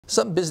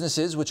Some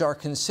businesses which are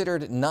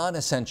considered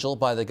non-essential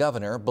by the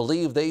governor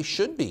believe they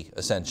should be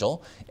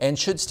essential and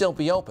should still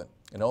be open.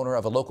 An owner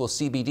of a local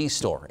CBD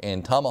store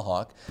in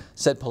Tomahawk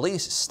said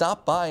police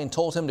stopped by and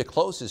told him to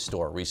close his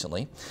store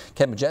recently.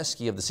 Ken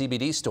Majeski of the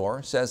CBD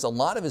store says a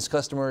lot of his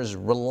customers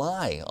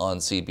rely on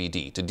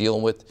CBD to deal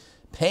with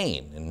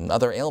pain and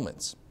other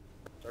ailments.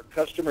 Our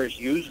customers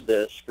use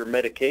this for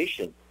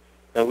medication.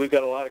 Now, we've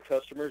got a lot of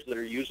customers that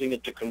are using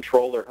it to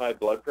control their high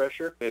blood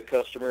pressure. We have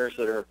customers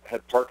that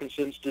have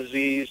Parkinson's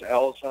disease,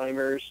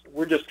 Alzheimer's.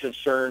 We're just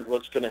concerned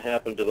what's going to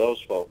happen to those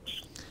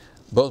folks.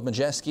 Both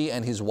Majeski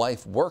and his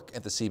wife work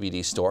at the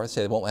CBD store.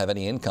 Say they won't have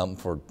any income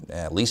for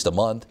at least a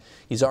month.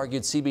 He's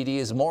argued CBD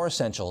is more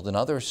essential than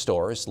other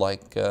stores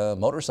like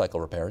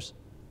motorcycle repairs.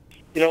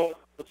 You know,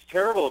 what's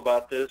terrible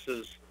about this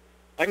is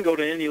I can go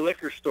to any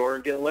liquor store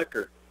and get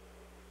liquor,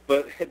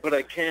 but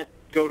I can't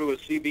go to a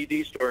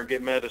CBD store and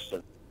get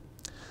medicine.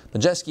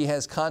 Majeski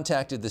has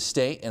contacted the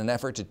state in an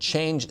effort to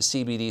change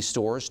CBD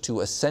stores to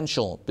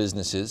essential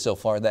businesses. So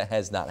far, that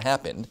has not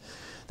happened.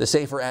 The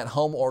Safer at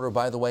Home order,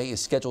 by the way,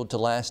 is scheduled to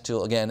last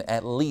till, again,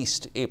 at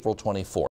least April 24th.